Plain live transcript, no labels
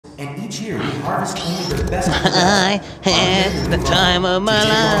and each year we harvest only the best. I had the time of my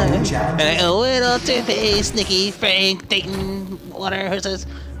life, and I owe it all to hey, Snicky, Frank, Dayton, whatever it says.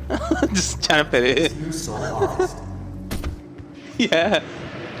 Just trying to fit it. Yeah.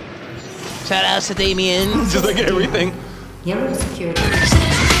 Shout outs to Damien. Just like everything. Yellow security.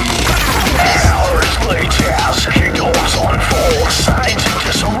 Hours later, kingdoms on four sides in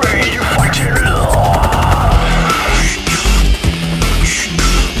disarray, fighting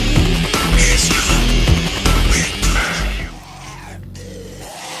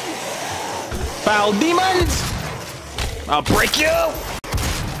Foul demons! I'll break you!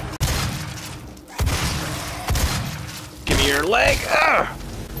 Give me your leg! Ugh.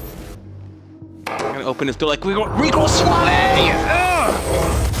 I'm gonna open this door like Rico Suave!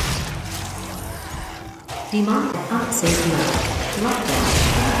 Demonic unsafe mode. Lockdown.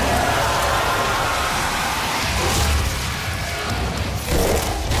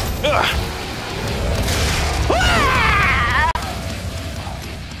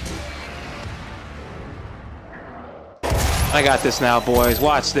 I got this now, boys.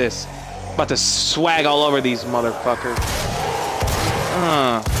 Watch this. About to swag all over these motherfuckers.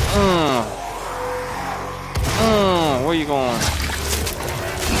 Where you going?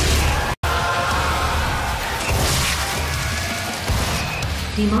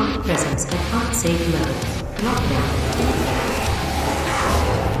 Demonic presence at unsafe levels. Lockdown.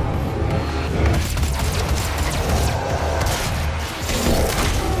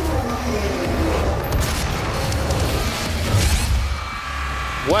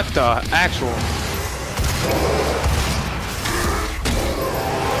 What the actual?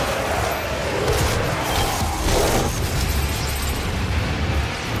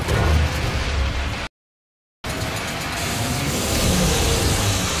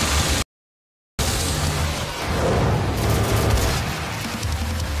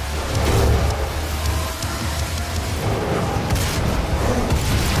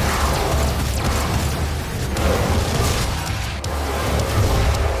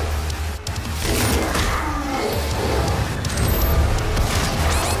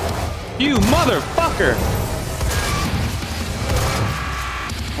 You motherfucker!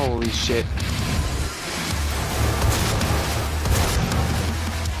 Holy shit.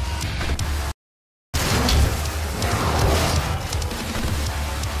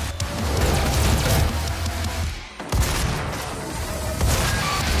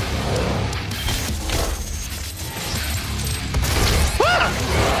 Ah!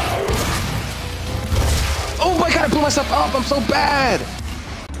 Oh my god, I blew myself up! I'm so bad!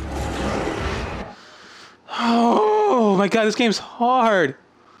 Oh my god, this game's hard.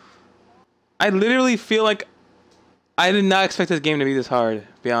 I literally feel like I did not expect this game to be this hard,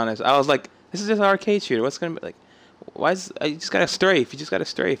 to be honest. I was like, this is just an arcade shooter. What's gonna be like? Why is I just got a strafe? You just got a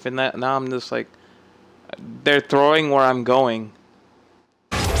strafe, and now I'm just like, they're throwing where I'm going.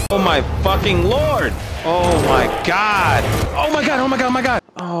 Oh my fucking lord! Oh my god! Oh my god! Oh my god! Oh my god!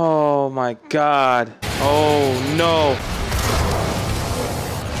 Oh my god! Oh no!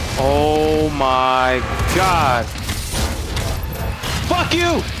 Oh my god! Fuck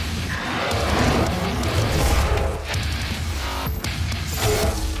you!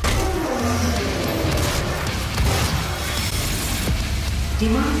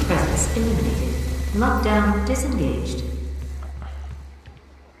 Demonic presence eliminated. Lockdown disengaged.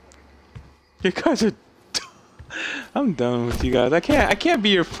 You guys are... I'm done with you guys. I can't be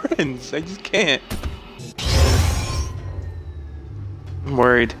your friends. I just can't. I'm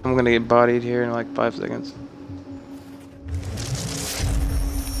worried. I'm gonna get bodied here in like 5 seconds.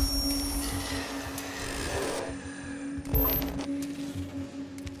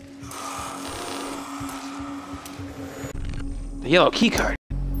 The yellow keycard.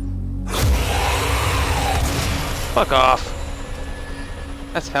 Fuck off.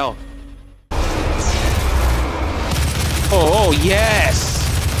 That's hell. Oh, yes!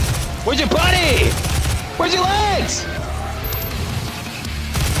 Where's your body? Where's your legs?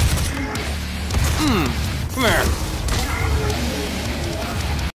 Come here.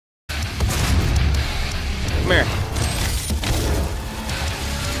 Come here.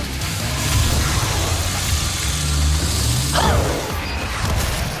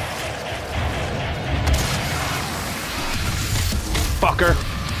 Fucker.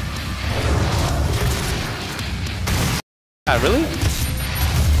 Really?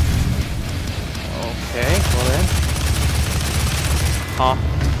 Okay, well then. Huh?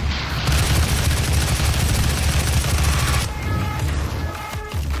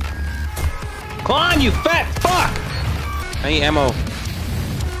 Climb, you fat fuck! I need ammo.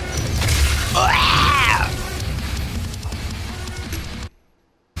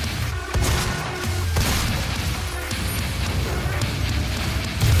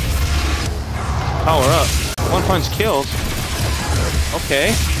 power up. One punch kills.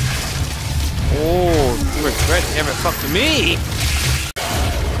 Okay. Oh, you regret ever fucked with me.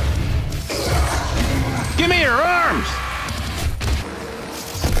 Give me your arms.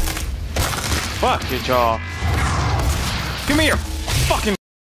 Fuck your jaw. Give me your fucking.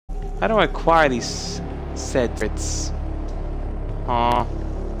 How do I acquire these sets? Aw.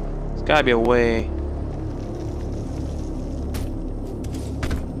 There's gotta be a way.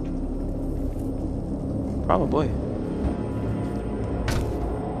 Probably.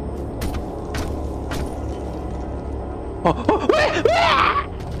 Oh,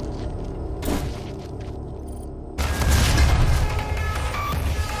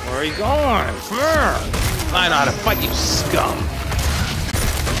 where are you going? I know how to fight, you scum.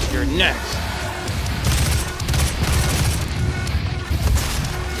 You're next.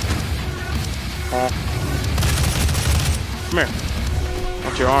 Oh. Come here.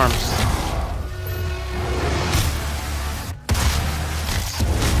 Want your arms.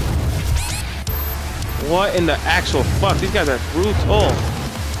 What in the actual fuck? These guys are brutal.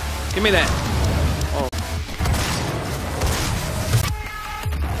 Give me that. Oh.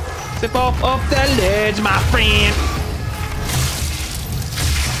 Zip off the ledge, my friend.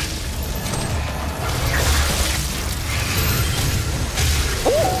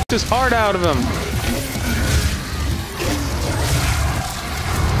 Ooh, just hard out of him.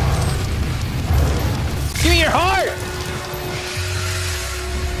 Give me your heart.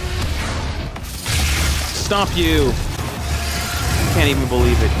 Stomp you. Can't even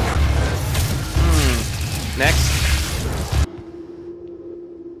believe it. Next.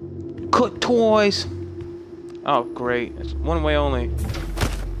 Cut toys. Oh, great. It's one way only.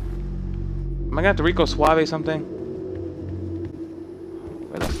 Am I gonna have to Rico Suave something?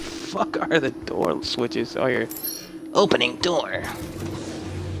 Where the fuck are the door switches? Oh, here. Opening door.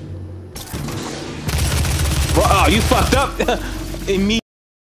 Oh, you fucked up. Immediately.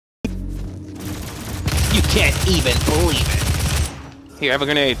 You can't even believe it. Here, have a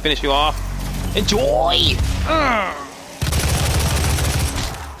grenade. Finish you off. Enjoy!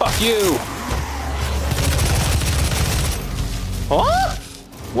 Fuck you! Huh?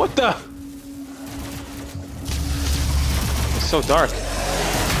 What the? It's so dark.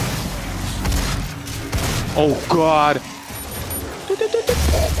 Oh god.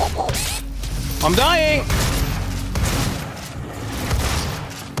 I'm dying!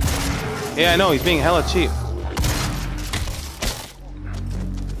 Yeah, I know, he's being hella cheap.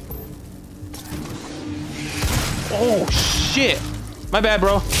 Oh, shit! My bad,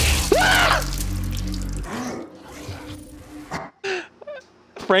 bro.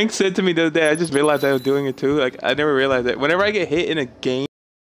 Frank said to me the other day, I just realized I was doing it too. Like, I never realized that. Whenever I get hit in a game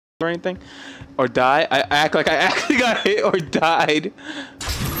or anything, or die, I act like I actually got hit or died.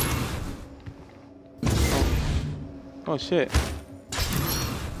 Oh shit.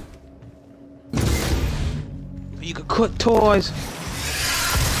 You could cook toys.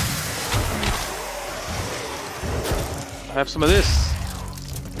 I have some of this.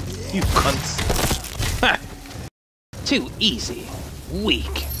 You cunts. Ha! Too easy.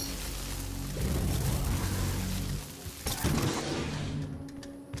 Weak.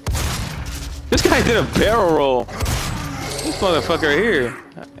 This guy did a barrel roll. This motherfucker here.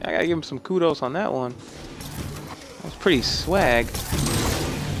 I gotta give him some kudos on that one. That was pretty swag.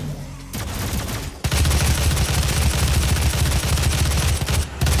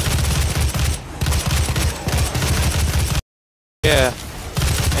 Yeah,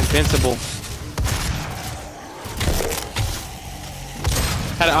 invincible.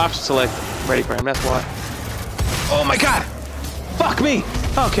 Had an option select ready for him, that's why. Oh my god! Fuck me!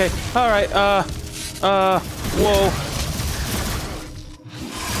 Okay, alright, whoa.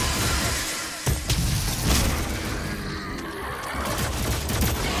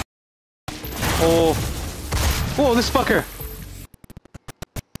 Oh. Whoa, this fucker!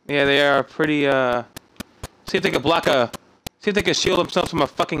 Yeah, they are pretty, see if they can block a... See if they can shield themselves from a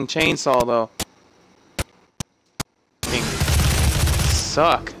fucking chainsaw, though.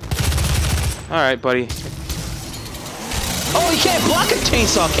 Suck. Alright, buddy. Oh, you can't block a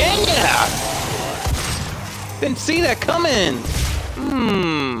chainsaw, can ya? Didn't see that coming.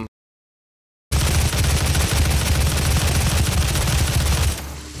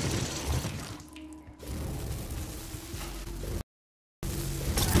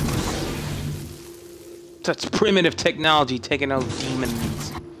 Such primitive technology taking out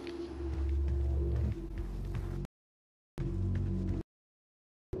demons.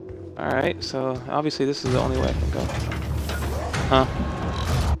 Alright, so obviously this is the only way I can go. Huh?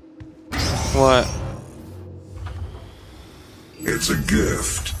 What? It's a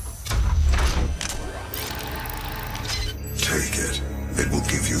gift. Take it. It will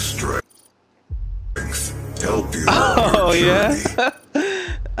give you strength. Help you. Oh on your yeah.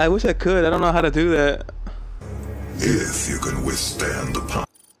 journey. I wish I could. I don't know how to do that. If you can withstand the power.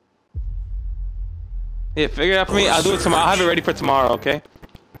 Yeah, figure it out for me. I'll do it tomorrow. I'll have it ready for tomorrow. Okay.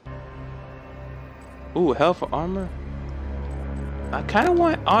 Ooh, hell for armor. I kind of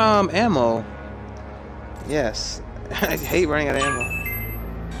want ammo. Yes. I hate running out of ammo.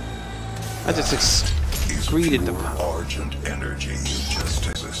 I just excreted the power. Argent energy you just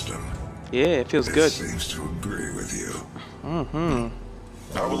system. Yeah, it feels It good. seems to agree with you. Mm-hmm.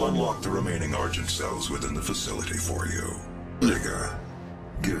 I will unlock the remaining Argent cells within the facility for you. Digga,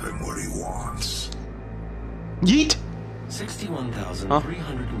 give him what he wants. Yeet.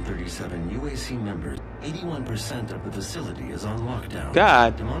 61,337 UAC members. 81% of the facility is on lockdown.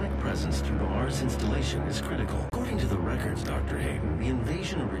 God. Demonic presence due to Ars installation is critical. According to the records, Dr. Hayden, the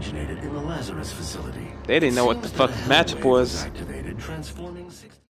invasion originated in the Lazarus facility. They didn't know what the Seems fuck that a matchup hell wave was. activated, transforming